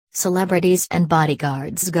Celebrities and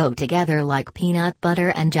bodyguards go together like peanut butter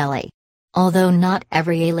and jelly. Although not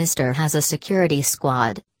every A-lister has a security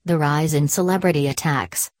squad, the rise in celebrity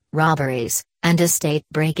attacks, robberies, and estate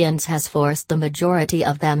break-ins has forced the majority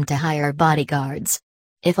of them to hire bodyguards.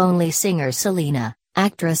 If only singer Selena,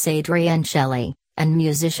 actress Adrienne Shelley, and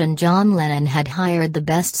musician John Lennon had hired the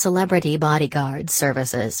best celebrity bodyguard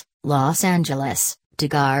services, Los Angeles, to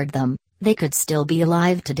guard them, they could still be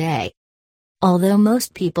alive today. Although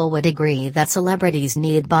most people would agree that celebrities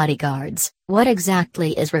need bodyguards, what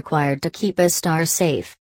exactly is required to keep a star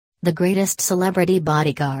safe? The greatest celebrity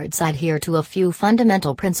bodyguards adhere to a few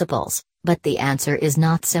fundamental principles, but the answer is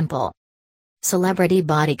not simple. Celebrity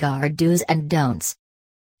bodyguard do's and don'ts.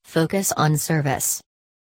 Focus on service.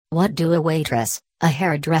 What do a waitress, a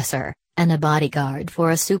hairdresser, and a bodyguard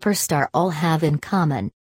for a superstar all have in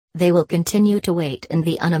common? They will continue to wait in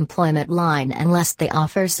the unemployment line unless they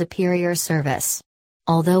offer superior service.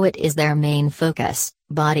 Although it is their main focus,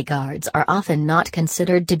 bodyguards are often not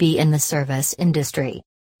considered to be in the service industry.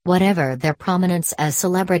 Whatever their prominence as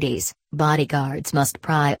celebrities, bodyguards must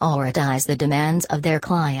prioritize the demands of their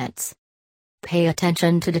clients. Pay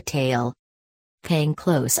attention to detail. Paying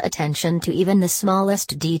close attention to even the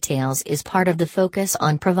smallest details is part of the focus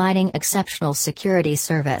on providing exceptional security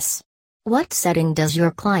service. What setting does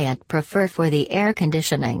your client prefer for the air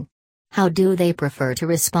conditioning? How do they prefer to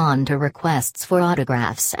respond to requests for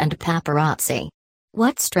autographs and paparazzi?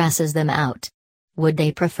 What stresses them out? Would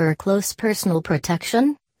they prefer close personal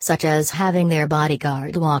protection, such as having their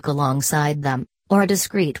bodyguard walk alongside them, or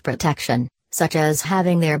discreet protection, such as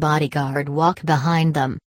having their bodyguard walk behind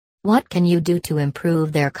them? What can you do to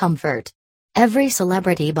improve their comfort? Every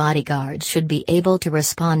celebrity bodyguard should be able to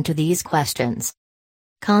respond to these questions.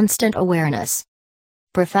 Constant awareness.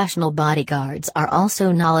 Professional bodyguards are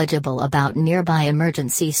also knowledgeable about nearby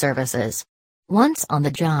emergency services. Once on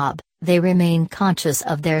the job, they remain conscious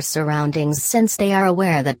of their surroundings since they are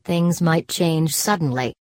aware that things might change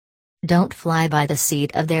suddenly. Don't fly by the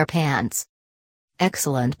seat of their pants.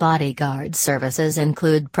 Excellent bodyguard services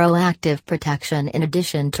include proactive protection in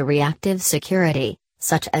addition to reactive security,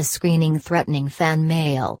 such as screening threatening fan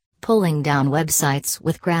mail, pulling down websites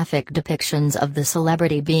with graphic depictions of the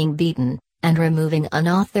celebrity being beaten, and removing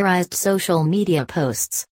unauthorized social media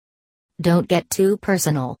posts. Don't get too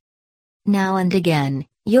personal. Now and again,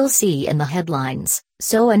 you'll see in the headlines,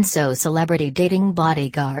 "So-and-so celebrity dating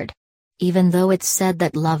bodyguard." Even though it's said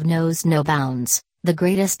that love knows no bounds, the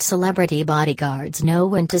greatest celebrity bodyguards know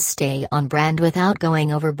when to stay on brand without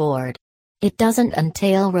going overboard. It doesn't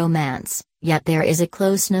entail romance, yet there is a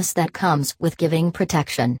closeness that comes with giving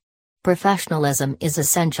protection. Professionalism is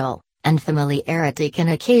essential, and familiarity can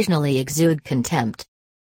occasionally exude contempt.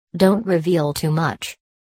 Don't reveal too much.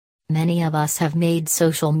 Many of us have made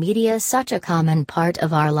social media such a common part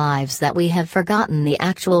of our lives that we have forgotten the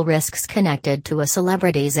actual risks connected to a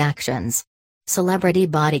celebrity's actions. Celebrity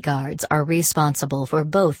bodyguards are responsible for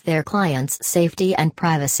both their clients' safety and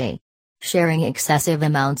privacy. Sharing excessive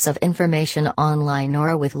amounts of information online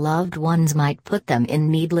or with loved ones might put them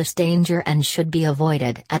in needless danger and should be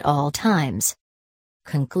avoided at all times.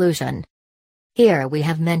 Conclusion. Here we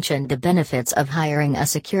have mentioned the benefits of hiring a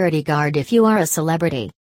security guard if you are a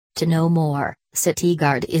celebrity. To know more,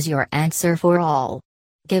 CityGuard is your answer for all.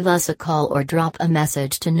 Give us a call or drop a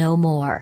message to know more.